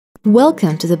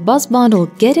Welcome to the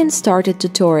Buzzbundle Getting Started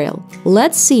tutorial.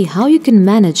 Let's see how you can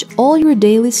manage all your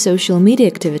daily social media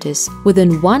activities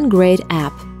within one great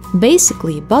app.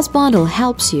 Basically, Buzzbundle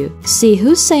helps you see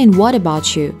who's saying what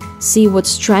about you, see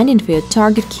what's trending for your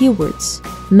target keywords,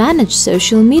 manage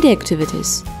social media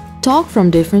activities, talk from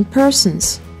different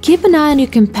persons, keep an eye on your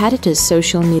competitors'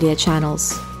 social media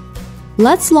channels.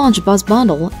 Let's launch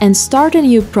Buzzbundle and start a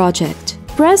new project.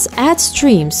 Press Add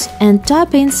Streams and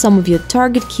type in some of your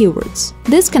target keywords.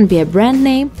 This can be a brand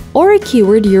name or a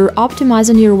keyword you're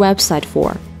optimizing your website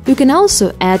for. You can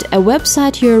also add a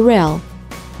website URL.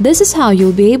 This is how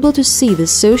you'll be able to see the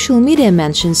social media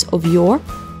mentions of your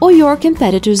or your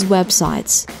competitors'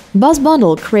 websites.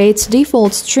 Buzzbundle creates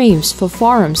default streams for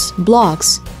forums,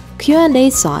 blogs, Q&A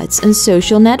sites and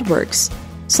social networks,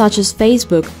 such as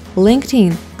Facebook,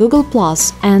 LinkedIn, Google+,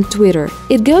 and Twitter.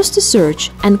 It goes to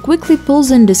search and quickly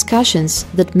pulls in discussions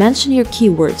that mention your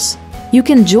keywords. You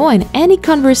can join any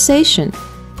conversation.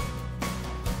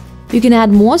 You can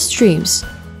add more streams,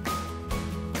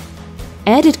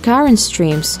 edit current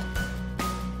streams,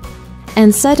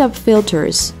 and set up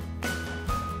filters.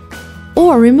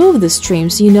 Or remove the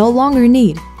streams you no longer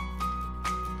need.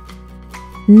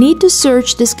 Need to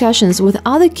search discussions with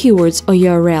other keywords or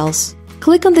URLs?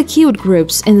 Click on the keyword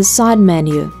groups in the side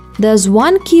menu. There's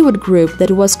one keyword group that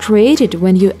was created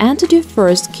when you entered your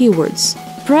first keywords.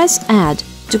 Press Add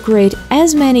to create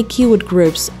as many keyword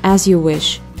groups as you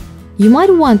wish. You might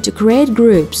want to create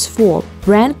groups for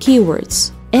brand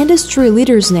keywords, industry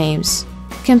leaders' names,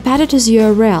 competitors'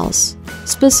 URLs,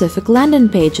 specific landing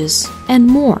pages, and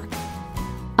more.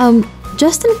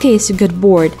 Just in case you got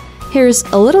bored, here's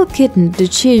a little kitten to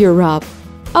cheer you up.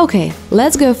 Okay,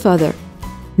 let's go further.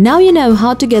 Now you know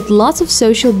how to get lots of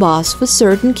social buzz for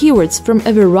certain keywords from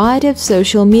a variety of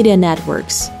social media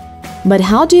networks. But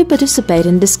how do you participate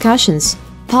in discussions,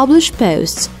 publish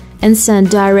posts, and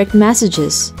send direct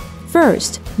messages?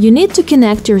 First, you need to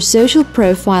connect your social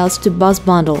profiles to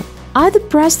Buzzbundle. Either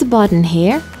press the button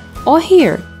here or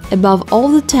here above all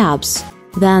the tabs.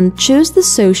 Then choose the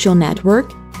social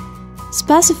network.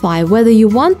 Specify whether you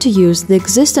want to use the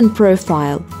existing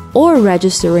profile or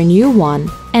register a new one,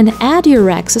 and add your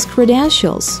access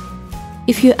credentials.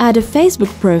 If you add a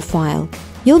Facebook profile,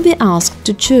 you'll be asked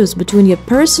to choose between your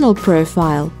personal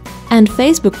profile and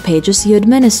Facebook pages you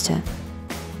administer.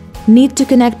 Need to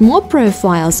connect more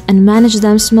profiles and manage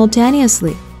them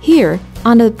simultaneously? Here,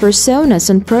 under the Personas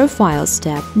and Profiles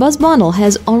tab, Buzzbundle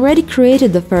has already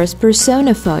created the first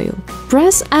persona for you.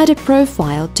 Press Add a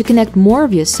profile to connect more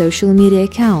of your social media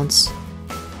accounts.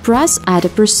 Press Add a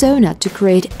persona to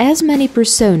create as many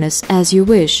personas as you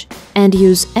wish, and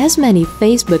use as many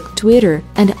Facebook, Twitter,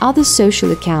 and other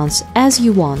social accounts as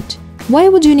you want. Why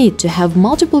would you need to have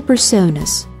multiple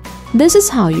personas? This is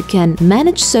how you can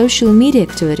manage social media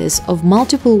activities of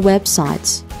multiple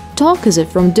websites. Talk as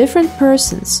if from different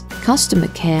persons, customer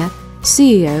care,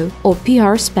 CEO, or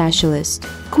PR specialist.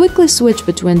 Quickly switch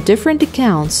between different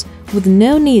accounts with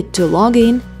no need to log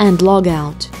in and log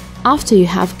out. After you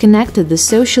have connected the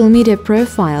social media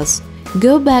profiles,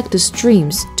 go back to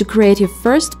Streams to create your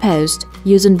first post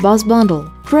using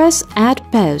Buzzbundle. Press Add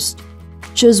Post.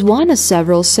 Choose one or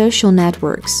several social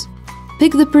networks.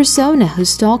 Pick the persona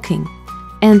who's talking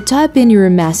and type in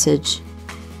your message.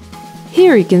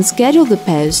 Here you can schedule the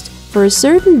post for a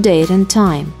certain date and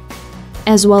time,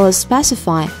 as well as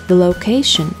specify the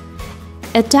location,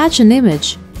 attach an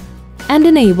image, and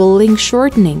enable link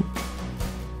shortening.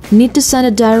 Need to send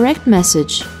a direct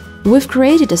message? We've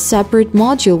created a separate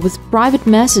module with private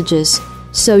messages,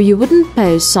 so you wouldn't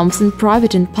post something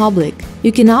private in public.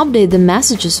 You can update the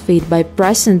messages feed by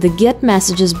pressing the Get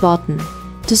Messages button.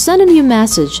 To send a new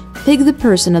message, pick the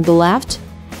person on the left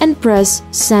and press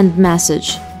Send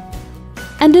Message.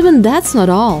 And even that's not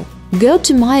all. Go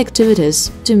to My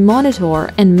Activities to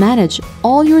monitor and manage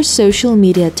all your social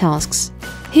media tasks.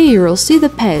 Here you'll see the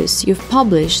posts you've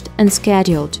published and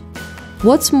scheduled.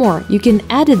 What's more, you can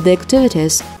edit the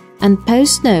activities and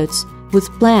post notes with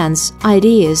plans,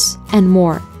 ideas, and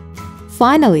more.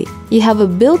 Finally, you have a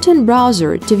built-in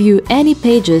browser to view any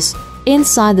pages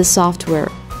inside the software.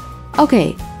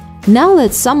 Okay, now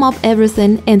let's sum up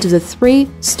everything into the 3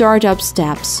 startup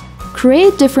steps.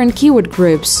 Create different keyword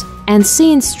groups and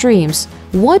see in streams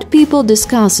what people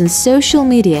discuss in social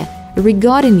media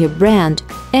regarding your brand,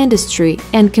 industry,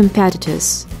 and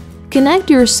competitors. Connect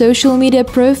your social media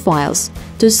profiles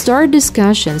to start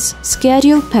discussions,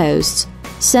 schedule posts,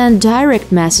 send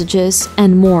direct messages,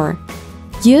 and more.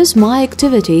 Use My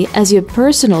Activity as your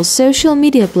personal social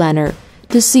media planner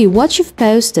to see what you've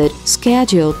posted,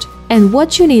 scheduled, and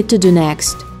what you need to do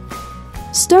next.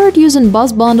 Start using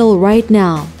Buzzbundle right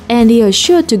now and you're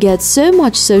sure to get so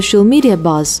much social media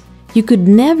buzz you could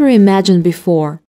never imagine before.